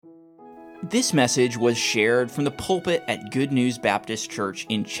This message was shared from the pulpit at Good News Baptist Church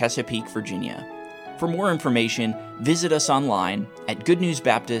in Chesapeake, Virginia. For more information, visit us online at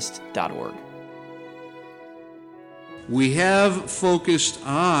goodnewsbaptist.org. We have focused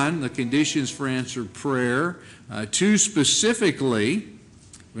on the conditions for answered prayer. Two specifically.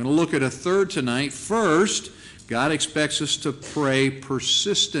 We're going to look at a third tonight. First, God expects us to pray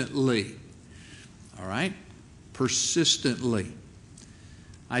persistently. All right? Persistently.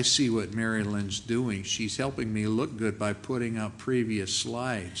 I see what Mary Lynn's doing. She's helping me look good by putting up previous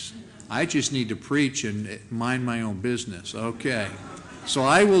slides. I just need to preach and mind my own business. Okay. So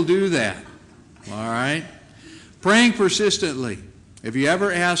I will do that. All right? Praying persistently. Have you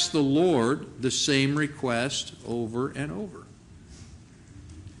ever asked the Lord the same request over and over?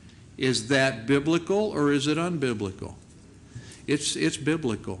 Is that biblical or is it unbiblical? It's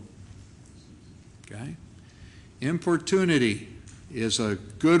biblical. Okay? Importunity is a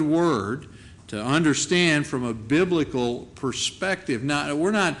good word to understand from a biblical perspective. Now,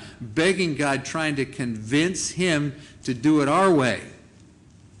 we're not begging God, trying to convince Him to do it our way.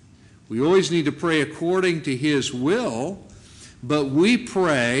 We always need to pray according to His will, but we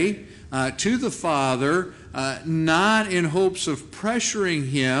pray to the Father not in hopes of pressuring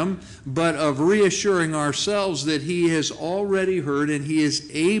Him, but of reassuring ourselves that He has already heard and He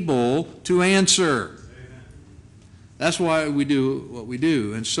is able to answer. That's why we do what we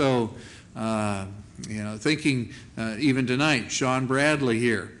do. And so, thinking even tonight, Sean Bradley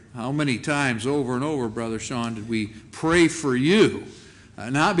here, how many times over and over, Brother Sean, did we pray for you?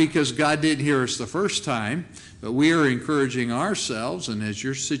 Not because God didn't hear us the first time, but we are encouraging ourselves, and as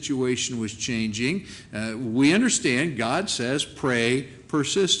your situation was changing, we understand God says pray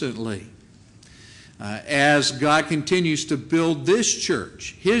persistently. As God continues to build this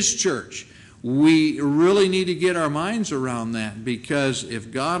church, His church, we really need to get our minds around that, because if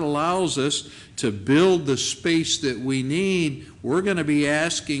God allows us to build the space that we need, we're going to be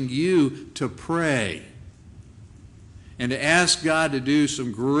asking you to pray and to ask God to do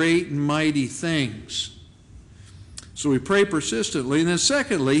some great and mighty things. So we pray persistently. And then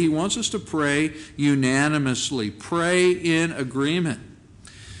secondly, He wants us to pray unanimously, pray in agreement.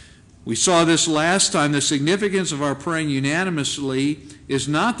 We saw this last time. The significance of our praying unanimously is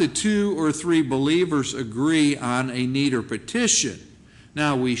not that 2 or 3 believers agree on a need or petition.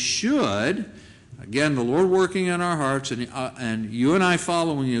 Now, we should, again, the Lord working in our hearts and you and I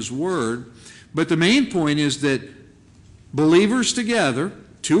following His Word, but the main point is that believers together,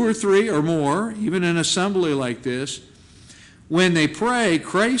 2 or 3 or more, even in an assembly like this, when they pray,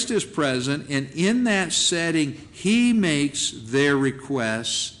 Christ is present, and in that setting, He makes their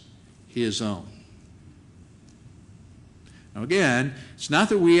requests His own. Now again, it's not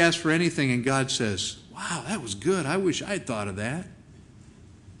that we ask for anything and God says, wow, that was good. I wish I'd thought of that.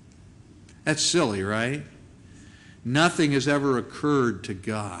 That's silly, right? Nothing has ever occurred to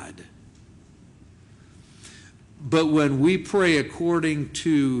God. But when we pray according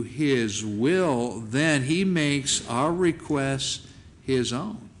to His will, then He makes our requests His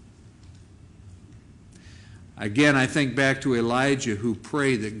own. Again, I think back to Elijah, who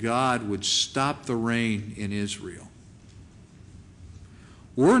prayed that God would stop the rain in Israel.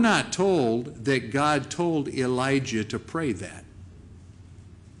 We're not told that God told Elijah to pray that.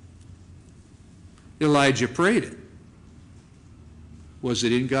 Elijah prayed it. Was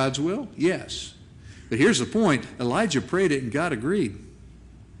it in God's will? Yes. But here's the point. Elijah prayed it and God agreed.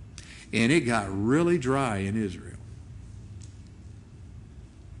 And it got really dry in Israel.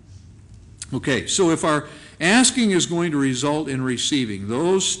 Okay, so if our asking is going to result in receiving,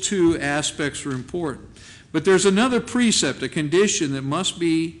 those two aspects are important. But there's another precept, a condition that must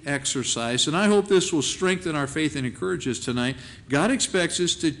be exercised, and I hope this will strengthen our faith and encourage us tonight. God expects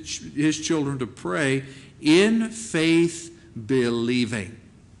His children to pray in faith believing.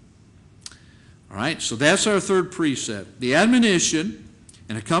 All right, so that's our third precept. The admonition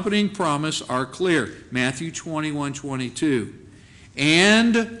and accompanying promise are clear. Matthew 21:22.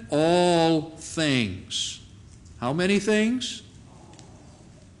 And all things. How many things?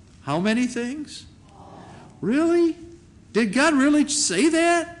 How many things? Really? Did God really say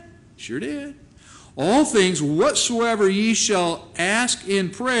that? Sure did. All things whatsoever ye shall ask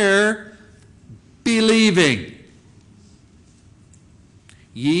in prayer, believing,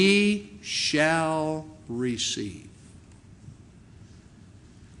 ye shall receive.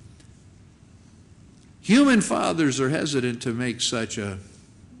 Human fathers are hesitant to make such a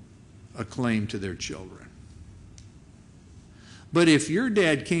claim to their children. But if your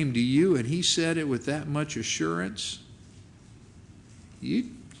dad came to you and he said it with that much assurance,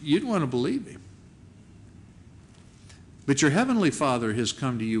 you'd want to believe him. But your heavenly Father has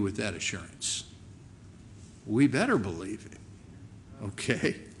come to you with that assurance. We better believe it.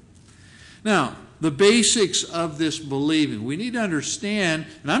 Okay? Now, the basics of this believing. We need to understand,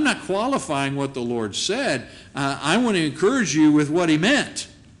 and I'm not qualifying what the Lord said. I want to encourage you with what he meant.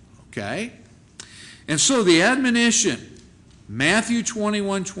 Okay? And so the admonition, Matthew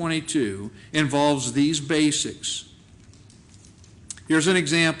 21:22, involves these basics. Here's an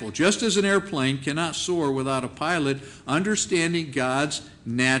example. Just as an airplane cannot soar without a pilot understanding God's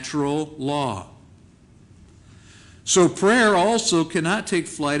natural law, so prayer also cannot take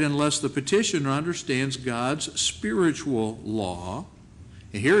flight unless the petitioner understands God's spiritual law.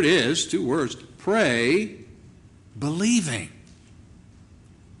 And here it is, 2 words: pray, believing.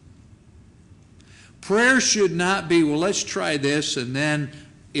 Prayer should not be, well, let's try this, and then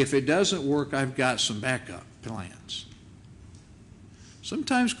if it doesn't work, I've got some backup plans.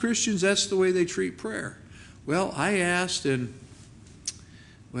 Sometimes Christians, that's the way they treat prayer. Well, I asked, and,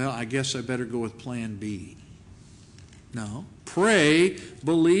 well, I guess I better go with plan B. No. Pray,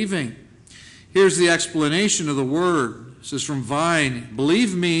 believing. Here's the explanation of the word. This is from Vine.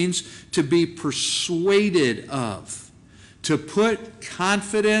 Believe means to be persuaded of, to put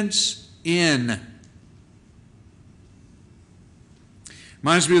confidence in.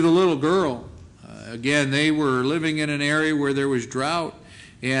 Reminds me of the little girl. Again, they were living in an area where there was drought,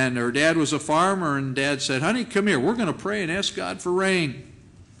 and her dad was a farmer, and Dad said, honey, come here. We're going to pray and ask God for rain.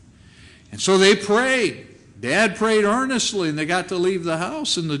 And so they prayed. Dad prayed earnestly, and they got to leave the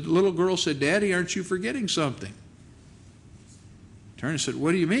house, and the little girl said, Daddy, aren't you forgetting something? Turned and said,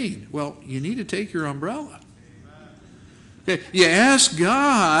 what do you mean? Well, you need to take your umbrella. Okay, you ask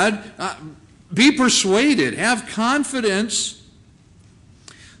God, be persuaded, have confidence.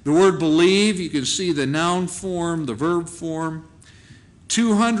 The word believe, you can see the noun form, the verb form.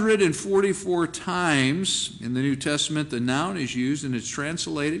 244 times in the New Testament the noun is used, and it's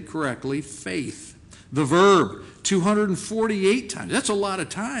translated correctly, faith. The verb, 248 times. That's a lot of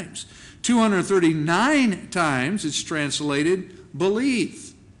times. 239 times it's translated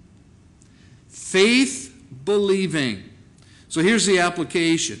believe. Faith, believing. So here's the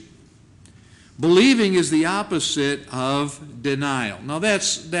application. Believing is the opposite of denial. Now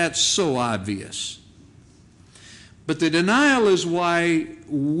that's so obvious. But the denial is why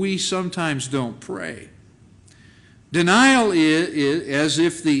we sometimes don't pray. Denial is as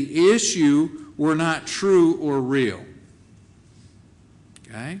if the issue were not true or real.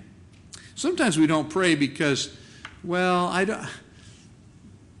 Okay? Sometimes we don't pray because, well,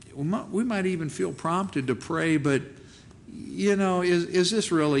 we might even feel prompted to pray, but, you know, is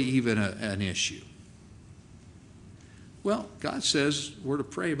this really even an issue? Well, God says we're to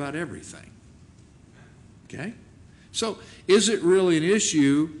pray about everything. Okay? So, is it really an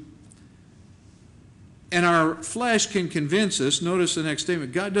issue? And our flesh can convince us, notice the next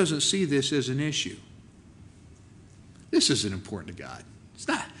statement, God doesn't see this as an issue. This isn't important to God.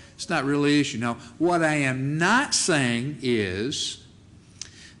 It's not really an issue. Now, what I am not saying is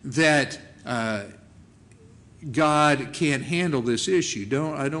that God can't handle this issue.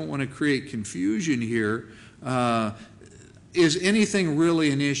 I don't want to create confusion here. Is anything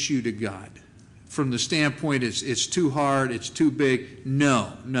really an issue to God? From the standpoint it's too hard, it's too big?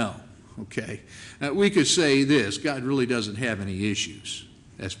 No. Okay. We could say this: God really doesn't have any issues.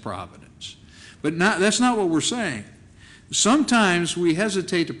 That's providence. But that's not what we're saying. Sometimes we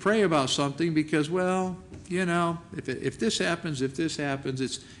hesitate to pray about something because, well, you know, if this happens,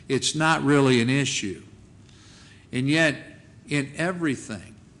 it's not really an issue. And yet, in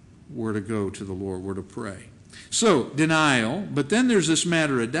everything, we're to go to the Lord, we're to pray. So, denial, but then there's this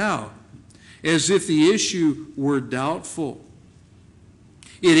matter of doubt, as if the issue were doubtful.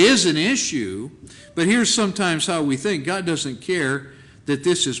 It is an issue, but here's sometimes how we think. God doesn't care that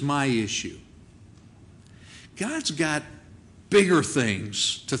this is my issue. God's got bigger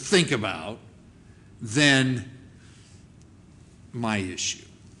things to think about than my issue.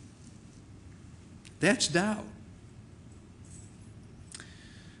 That's doubt.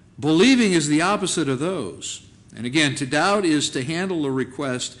 Believing is the opposite of those. And again, to doubt is to handle a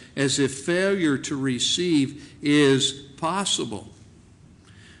request as if failure to receive is possible.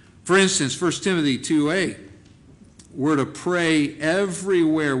 For instance, 1 Timothy 2:8, we're to pray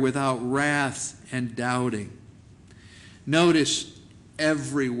everywhere without wrath and doubting. Notice,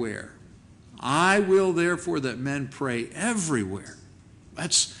 everywhere. I will therefore that men pray everywhere.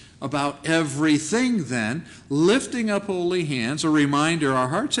 That's about everything then. Lifting up holy hands, a reminder, our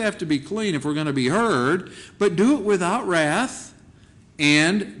hearts have to be clean if we're going to be heard, but do it without wrath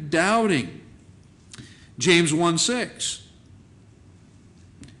and doubting. James 1:6.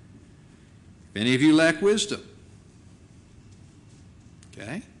 If any of you lack wisdom,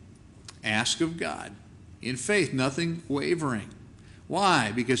 Okay? Ask of God. In faith, nothing wavering.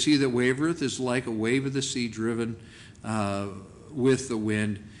 Why? Because he that wavereth is like a wave of the sea driven with the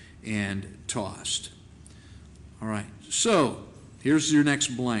wind and tossed. All right. So, here's your next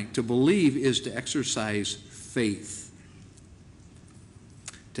blank. To believe is to exercise faith.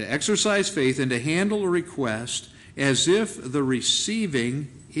 To exercise faith and to handle a request as if the receiving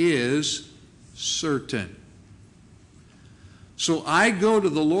is certain. So I go to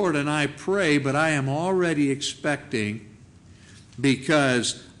the Lord and I pray, but I am already expecting,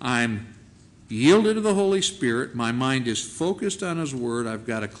 because I'm yielded to the Holy Spirit, my mind is focused on His Word, I've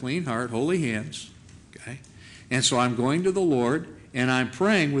got a clean heart, holy hands, okay? And so I'm going to the Lord and I'm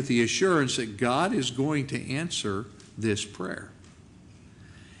praying with the assurance that God is going to answer this prayer.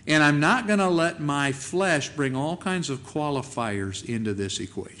 And I'm not going to let my flesh bring all kinds of qualifiers into this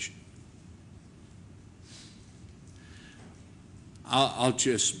equation. I'll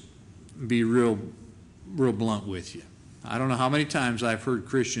just be real blunt with you. I don't know how many times I've heard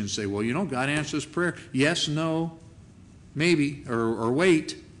Christians say, well, God answers prayer. Yes, no, maybe, or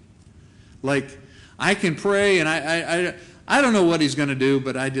wait. Like, I can pray and I don't know what He's going to do,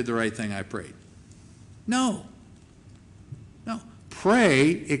 but I did the right thing, I prayed. No. Pray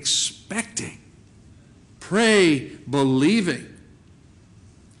expecting. Pray believing.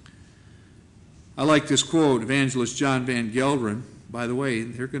 I like this quote, Evangelist John Van Gelderen. By the way,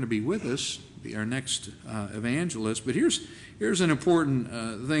 they're going to be with us, be our next evangelist. But here's an important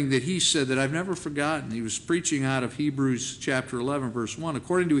thing that he said that I've never forgotten. He was preaching out of Hebrews chapter 11, verse 1.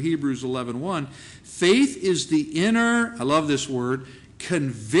 According to Hebrews 11:1, faith is the inner, I love this word,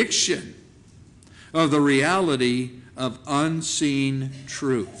 conviction of the reality of unseen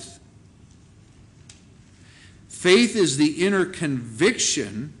truth. Faith is the inner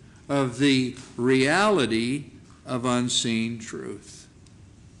conviction of the reality of unseen truth.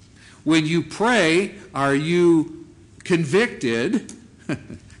 When you pray, are you convicted?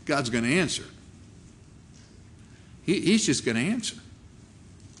 God's going to answer. He's just going to answer.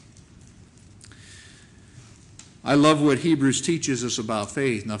 I love what Hebrews teaches us about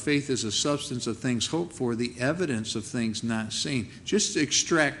faith. Now, faith is a substance of things hoped for, the evidence of things not seen. Just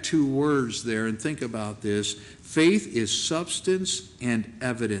extract two words there and think about this. Faith is substance and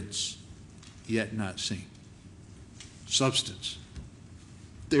evidence, yet not seen. Substance.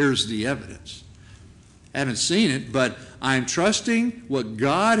 There's the evidence. I haven't seen it, but I'm trusting what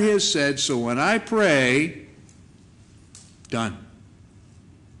God has said, so when I pray, done.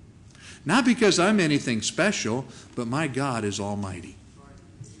 Not because I'm anything special, but my God is almighty.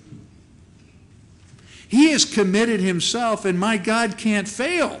 He has committed Himself, and my God can't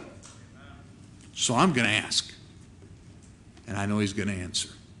fail. So I'm going to ask. And I know He's going to answer.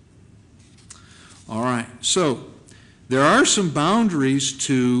 All right, so there are some boundaries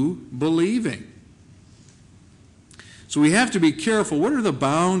to believing. So we have to be careful. What are the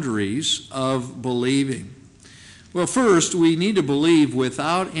boundaries of believing? Well, first, we need to believe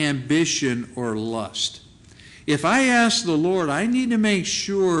without ambition or lust. If I ask the Lord, I need to make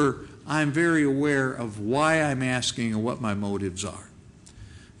sure I'm very aware of why I'm asking and what my motives are.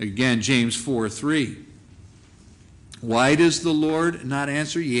 Again, James 4:3. Why does the Lord not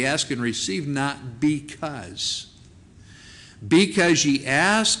answer? Ye ask and receive not because. Because ye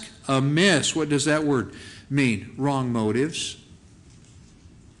ask amiss. What does that word mean? Wrong motives.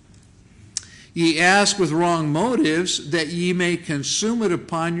 Ye ask with wrong motives, that ye may consume it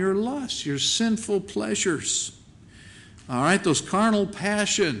upon your lusts, your sinful pleasures. All right, those carnal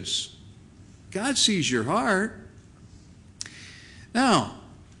passions. God sees your heart. Now,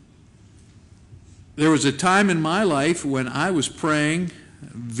 there was a time in my life when I was praying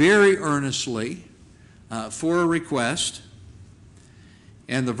very earnestly for a request.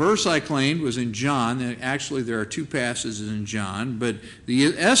 And the verse I claimed was in John. Actually, there are two passages in John, but the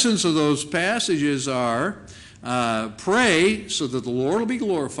essence of those passages are pray so that the Lord will be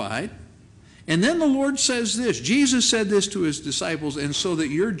glorified. And then the Lord says this. Jesus said this to His disciples, and so that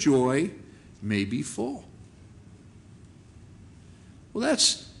your joy may be full. Well,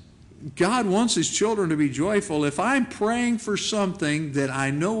 God wants His children to be joyful. If I'm praying for something that I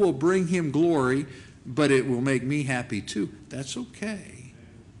know will bring Him glory, but it will make me happy too, that's okay.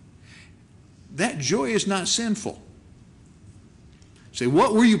 That joy is not sinful. Say,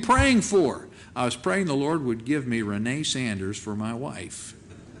 what were you praying for? I was praying the Lord would give me Renee Sanders for my wife.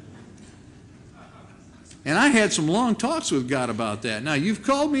 And I had some long talks with God about that. Now, you've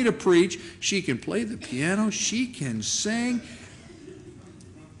called me to preach. She can play the piano. She can sing.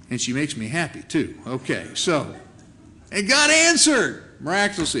 And she makes me happy, too. Okay, so, and God answered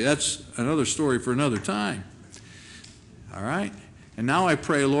miraculously. That's another story for another time. All right? And now I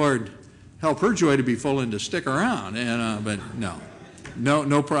pray, Lord, help her joy to be full and to stick around. And but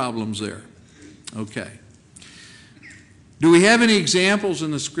no problems there. Okay. Do we have any examples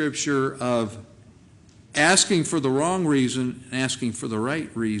in the Scripture of asking for the wrong reason and asking for the right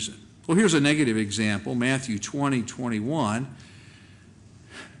reason? Well, here's a negative example, Matthew 20:21.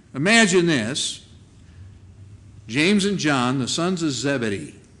 Imagine this. James and John, the sons of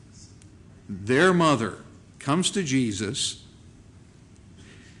Zebedee, their mother comes to Jesus,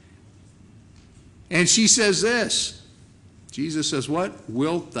 and she says this. Jesus says, "What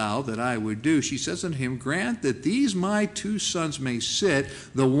wilt thou that I would do?" She says unto him, "Grant that these my two sons may sit,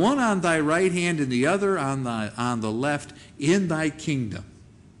 the one on thy right hand and the other on the left, in thy kingdom."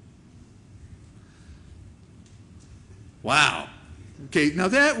 Wow. Okay, now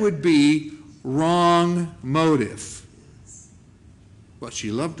that would be wrong motive. Well,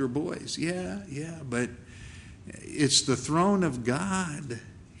 she loved her boys. Yeah, but it's the throne of God.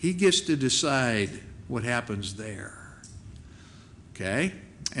 He gets to decide what happens there. Okay?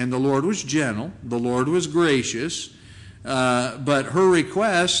 And the Lord was gentle. The Lord was gracious. But her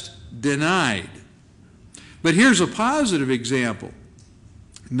request denied. But here's a positive example.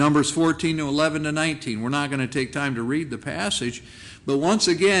 Numbers 14:11-19. We're not going to take time to read the passage. But once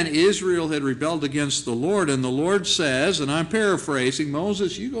again, Israel had rebelled against the Lord, and the Lord says, and I'm paraphrasing,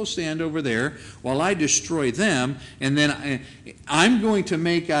 "Moses, you go stand over there while I destroy them, and then I'm going to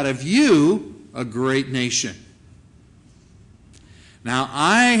make out of you a great nation." Now,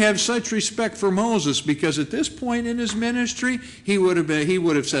 I have such respect for Moses because at this point in his ministry, he would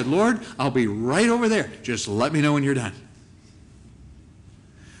have said, "Lord, I'll be right over there. Just let me know when you're done."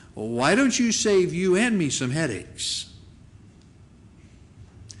 Well, why don't you save you and me some headaches?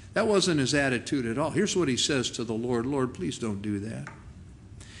 That wasn't his attitude at all. Here's what he says to the Lord. "Lord, please don't do that.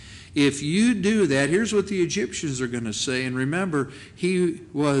 If you do that," here's what the Egyptians are going to say. And remember, he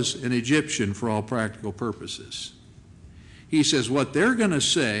was an Egyptian for all practical purposes. He says, what they're going to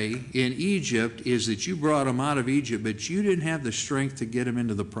say in Egypt is that you brought them out of Egypt, but you didn't have the strength to get them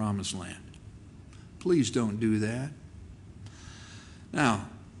into the promised land. Please don't do that. Now,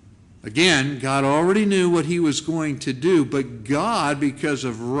 again, God already knew what he was going to do, but God, because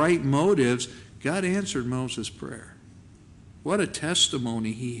of right motives, God answered Moses' prayer. What a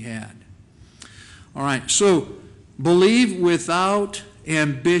testimony he had. All right, so believe without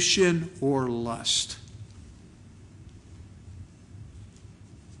ambition or lust.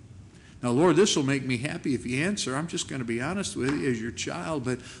 Now, Lord, this will make me happy if you answer. I'm just going to be honest with you as your child,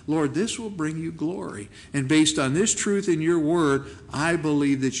 but Lord, this will bring you glory. And based on this truth in your word, I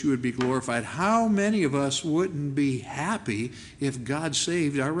believe that you would be glorified. How many of us wouldn't be happy if God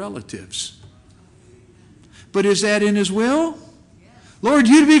saved our relatives? But is that in his will? Lord,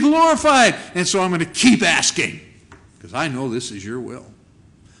 you'd be glorified. And so I'm going to keep asking because I know this is your will.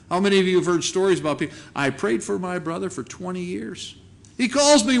 How many of you have heard stories about people? I prayed for my brother for 20 years. He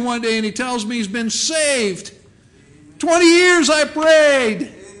calls me one day and he tells me he's been saved. 20 years I prayed.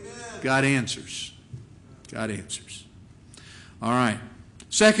 Amen. God answers. God answers. All right.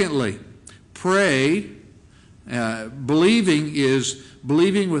 Secondly, pray. Believing is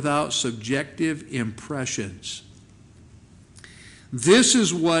believing without subjective impressions. This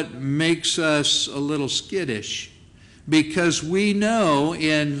is what makes us a little skittish because we know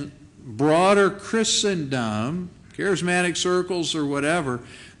in broader Christendom, charismatic circles or whatever,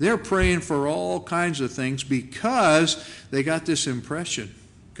 they're praying for all kinds of things because they got this impression.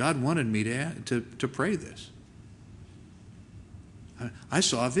 God wanted me to pray this. I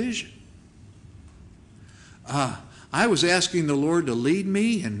saw a vision. I was asking the Lord to lead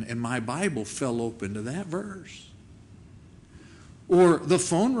me, and my Bible fell open to that verse. Or the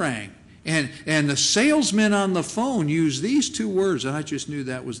phone rang, and the salesman on the phone used these two words, and I just knew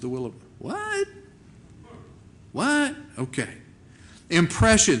that was the will of God. What? Okay.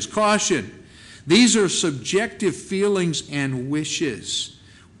 Impressions, caution. These are subjective feelings and wishes.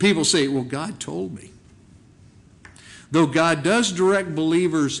 People say, well, God told me. Though God does direct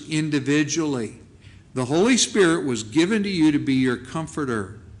believers individually, the Holy Spirit was given to you to be your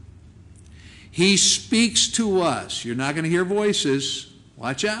comforter. He speaks to us. You're not going to hear voices.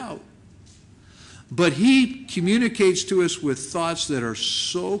 Watch out. But he communicates to us with thoughts that are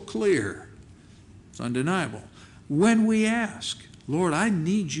so clear. It's undeniable. When we ask, Lord, I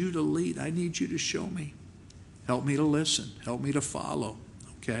need you to lead. I need you to show me. Help me to listen. Help me to follow.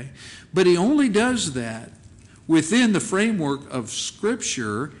 Okay? But he only does that within the framework of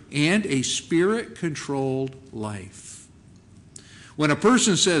Scripture and a Spirit-controlled life. When a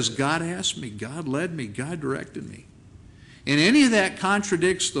person says, God asked me, God led me, God directed me, and any of that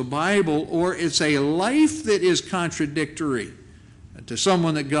contradicts the Bible or it's a life that is contradictory to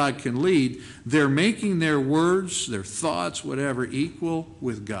someone that God can lead, they're making their words, their thoughts, whatever, equal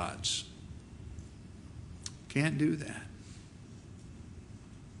with God's. Can't do that.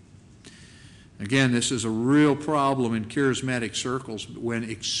 Again, this is a real problem in charismatic circles when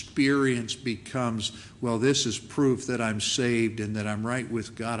experience becomes, well, this is proof that I'm saved and that I'm right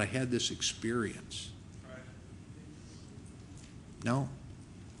with God. I had this experience. No.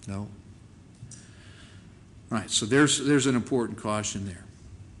 All right, so there's an important caution there.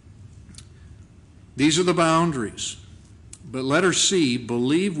 These are the boundaries. But letter C,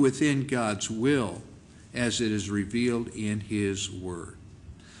 believe within God's will as it is revealed in His Word.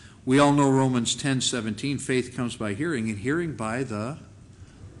 We all know Romans 10:17, faith comes by hearing, and hearing by the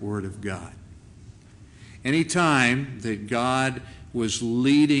Word of God. Any time that God was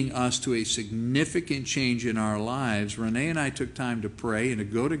leading us to a significant change in our lives, Renee and I took time to pray and to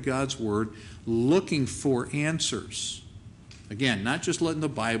go to God's Word looking for answers. Again, not just letting the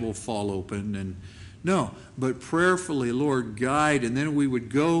Bible fall open and no, but prayerfully, Lord, guide. And then we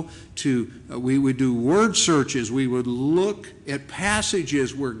would go to, we would do word searches. We would look at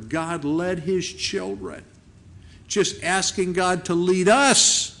passages where God led His children. Just asking God to lead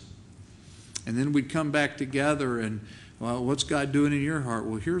us. And then we'd come back together and, well, what's God doing in your heart?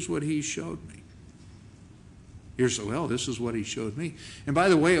 Well, here's what He showed me. This is what He showed me. And by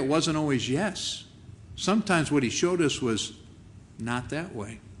the way, it wasn't always yes. Sometimes what He showed us was not that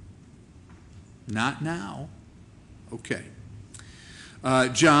way. Not now. Okay.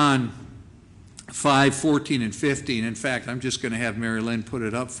 John 5:14 and 15. In fact, I'm just going to have Mary Lynn put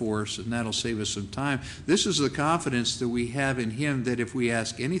it up for us, and that'll save us some time. This is the confidence that we have in Him, that if we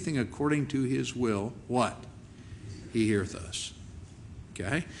ask anything according to His will, what? He heareth us.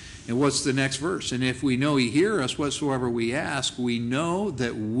 Okay? And what's the next verse? And if we know He hear us whatsoever we ask, we know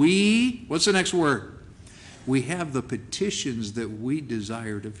that we, what's the next word? We have the petitions that we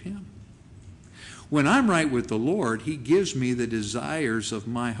desired of Him. When I'm right with the Lord, He gives me the desires of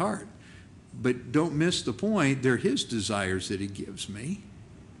my heart. But don't miss the point, they're His desires that He gives me.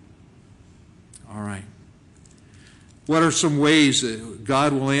 All right. What are some ways that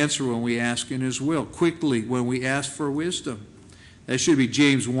God will answer when we ask in His will? Quickly, when we ask for wisdom. That should be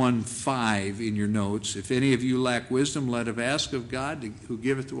James 1:5 in your notes. If any of you lack wisdom, let him ask of God, who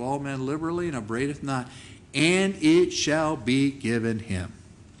giveth to all men liberally and upbraideth not, and it shall be given him.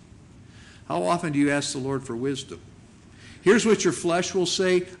 How often do you ask the Lord for wisdom? Here's what your flesh will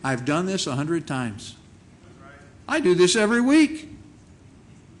say. I've done this 100 times. I do this every week.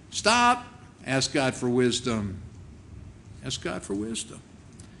 Stop. Ask God for wisdom. Ask God for wisdom.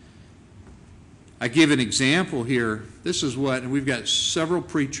 I give an example here. This is what, and we've got several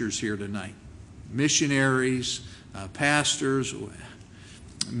preachers here tonight. Missionaries, pastors,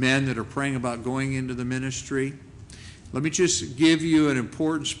 men that are praying about going into the ministry. Let me just give you an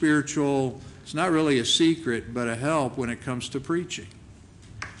important spiritual, it's not really a secret, but a help when it comes to preaching.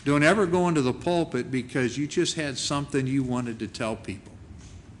 Don't ever go into the pulpit because you just had something you wanted to tell people.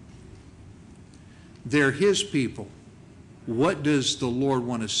 They're His people. What does the Lord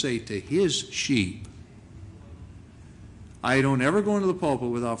want to say to His sheep? I don't ever go into the pulpit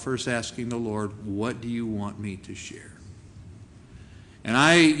without first asking the Lord, what do you want me to share? And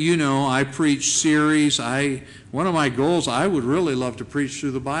I preach series. One of my goals, I would really love to preach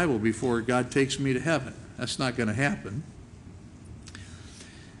through the Bible before God takes me to heaven. That's not going to happen.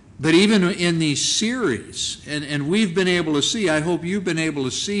 But even in these series, and we've been able to see, I hope you've been able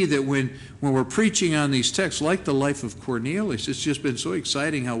to see that when we're preaching on these texts, like the life of Cornelius, it's just been so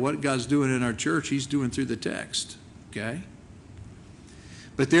exciting how what God's doing in our church, He's doing through the text. Okay?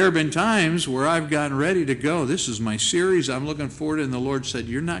 But there have been times where I've gotten ready to go. This is my series. I'm looking forward to it. And the Lord said,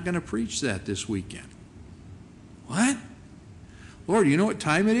 you're not going to preach that this weekend. What? Lord, you know what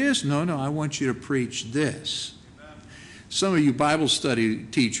time it is? No, I want you to preach this. Amen. Some of you Bible study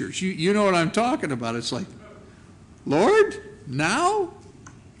teachers, you know what I'm talking about. It's like, Lord, now?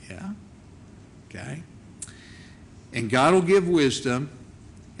 Yeah. Okay. And God will give wisdom.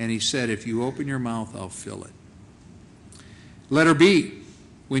 And He said, if you open your mouth, I'll fill it. Letter B.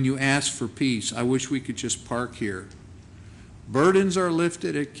 When you ask for peace, I wish we could just park here. Burdens are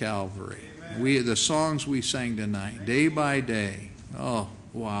lifted at Calvary. The songs we sang tonight, day by day. Oh,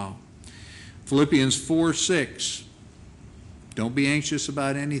 wow. Philippians 4:6. Don't be anxious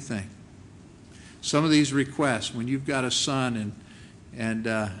about anything. Some of these requests, when you've got a son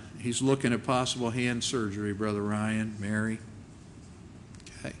and he's looking at possible hand surgery, Brother Ryan, Mary.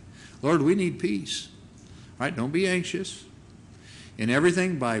 Okay. Lord, we need peace. All right, don't be anxious. In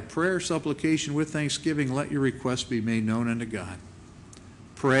everything, by prayer, supplication, with thanksgiving, let your requests be made known unto God.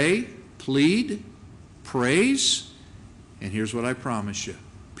 Pray, plead, praise, And here's what I promise you: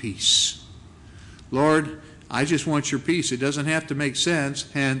 peace. Lord, I just want your peace. It doesn't have to make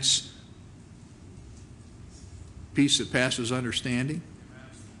sense, hence peace that passes understanding.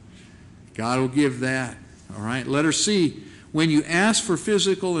 God will give that. All right, letter C. When you ask for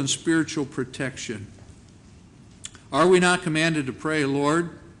physical and spiritual protection, are we not commanded to pray,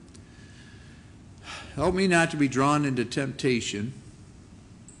 Lord, help me not to be drawn into temptation.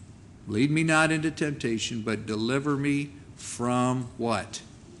 Lead me not into temptation, but deliver me from what?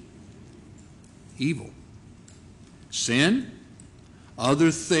 Evil. Sin,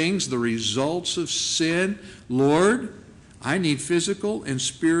 other things, the results of sin. Lord, I need physical and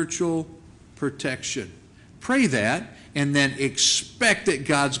spiritual protection. Pray that, and then expect that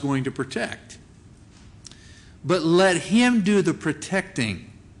God's going to protect. But let Him do the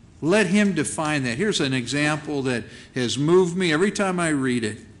protecting. Let Him define that. Here's an example that has moved me every time I read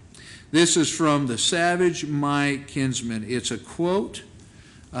it. This is from The Savage, My Kinsman. It's a quote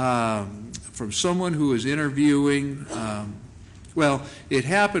from someone who was interviewing, it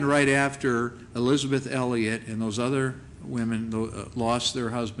happened right after Elizabeth Elliot and those other women lost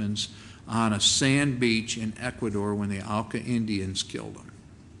their husbands on a sand beach in Ecuador when the Auca Indians killed them.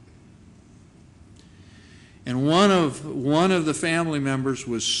 And one of the family members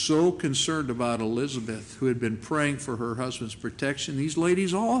was so concerned about Elizabeth, who had been praying for her husband's protection. These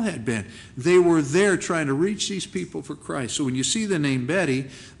ladies all had been. They were there trying to reach these people for Christ. So when you see the name Betty,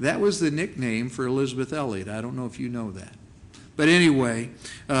 that was the nickname for Elizabeth Elliot. I don't know if you know that. But anyway,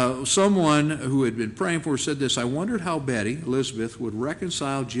 someone who had been praying for her said this: I wondered how Betty, Elizabeth, would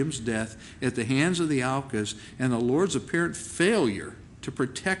reconcile Jim's death at the hands of the Aucas and the Lord's apparent failure to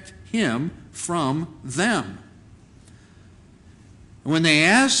protect him from them. When they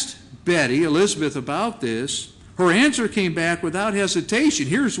asked Betty, Elizabeth, about this, her answer came back without hesitation.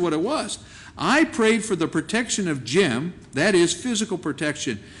 Here's what it was: I prayed for the protection of Jim, that is, physical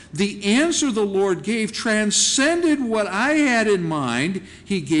protection. The answer the Lord gave transcended what I had in mind.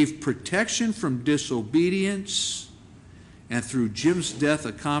 He gave protection from disobedience, and through Jim's death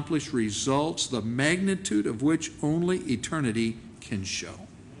accomplished results, the magnitude of which only eternity can show.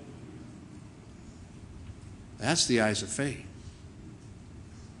 That's the eyes of faith.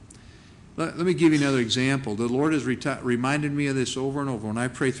 Let me give you another example. The Lord has reminded me of this over and over. When I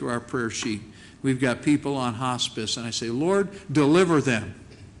pray through our prayer sheet, we've got people on hospice, and I say, Lord, deliver them.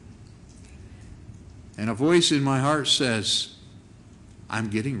 And a voice in my heart says, I'm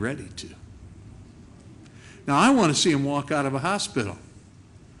getting ready to. Now, I want to see him walk out of a hospital.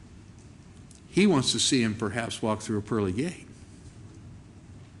 He wants to see him perhaps walk through a pearly gate.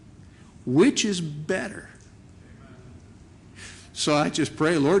 Which is better? So I just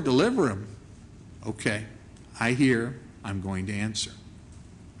pray, Lord, deliver him. Okay, I hear, I'm going to answer.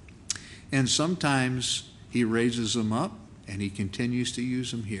 And sometimes he raises them up and he continues to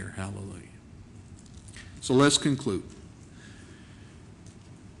use them here. Hallelujah. So let's conclude.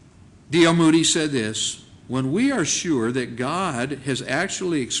 D.L. Moody said this: when we are sure that God has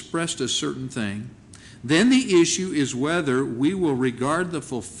actually expressed a certain thing, then the issue is whether we will regard the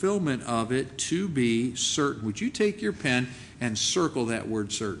fulfillment of it to be certain. Would you take your pen and circle that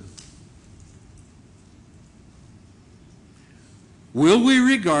word certain? Will we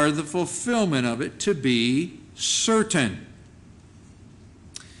regard the fulfillment of it to be certain?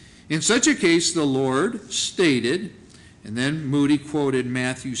 In such a case, the Lord stated, and then Moody quoted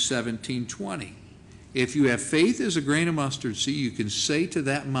Matthew 17:20. If you have faith as a grain of mustard seed, you can say to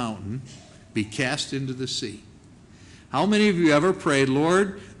that mountain, be cast into the sea. How many of you ever prayed,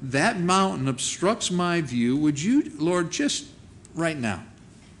 Lord, that mountain obstructs my view. Would you, Lord, just right now,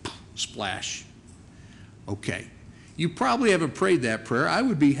 splash? Okay. You probably haven't prayed that prayer. I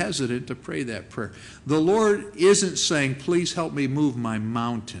would be hesitant to pray that prayer. The Lord isn't saying, please help me move my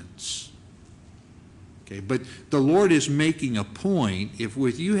mountains. Okay, but the Lord is making a point. If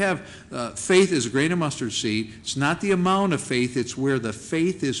with you have faith as a grain of mustard seed, it's not the amount of faith, it's where the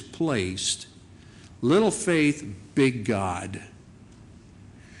faith is placed. Little faith, big God.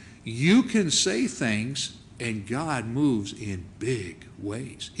 You can say things and God moves in big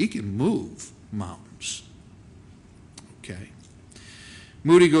ways. He can move mountains. Okay.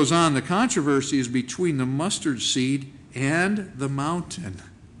 Moody goes on, the controversy is between the mustard seed and the mountain.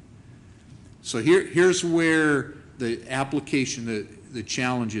 So here's where the application, the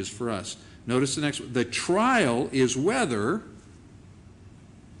challenge is for us. Notice the next one. The trial is whether,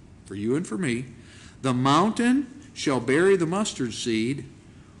 for you and for me, the mountain shall bury the mustard seed,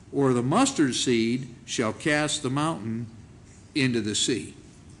 or the mustard seed shall cast the mountain into the sea.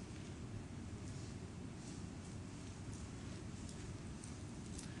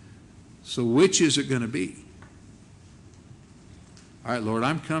 So which is it going to be? All right, Lord,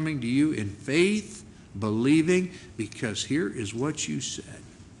 I'm coming to you in faith, believing, because here is what you said.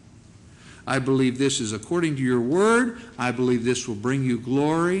 I believe this is according to your word. I believe this will bring you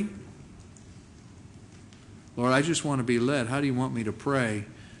glory. Lord, I just want to be led. How do you want me to pray?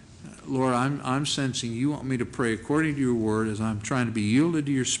 Lord, I'm sensing you want me to pray according to your word as I'm trying to be yielded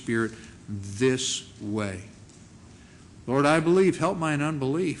to your Spirit this way. Lord, I believe. Help mine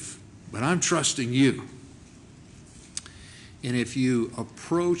unbelief. But I'm trusting you. And if you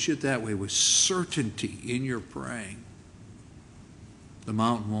approach it that way with certainty in your praying, the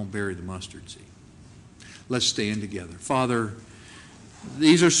mountain won't bury the mustard seed. Let's stand together. Father,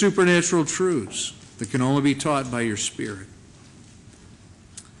 these are supernatural truths that can only be taught by your Spirit.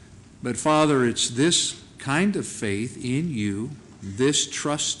 But Father, it's this kind of faith in you, this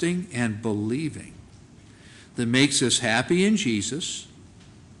trusting and believing, that makes us happy in Jesus,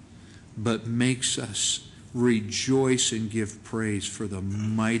 but makes us rejoice and give praise for the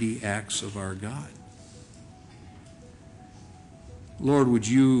mighty acts of our God. Lord, would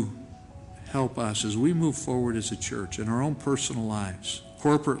you help us as we move forward as a church in our own personal lives,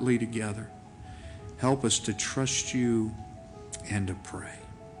 corporately together. Help us to trust you and to pray.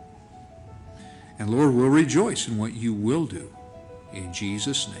 And Lord, we'll rejoice in what you will do. In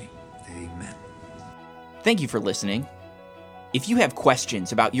Jesus' name, amen. Thank you for listening. If you have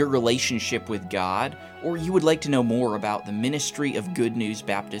questions about your relationship with God, or you would like to know more about the ministry of Good News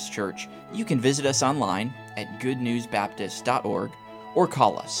Baptist Church, you can visit us online at goodnewsbaptist.org or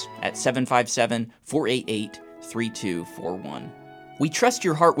call us at 757-488-3241. We trust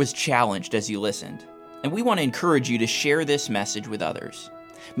your heart was challenged as you listened, and we want to encourage you to share this message with others.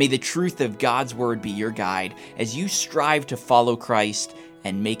 May the truth of God's Word be your guide as you strive to follow Christ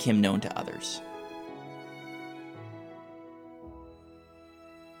and make Him known to others.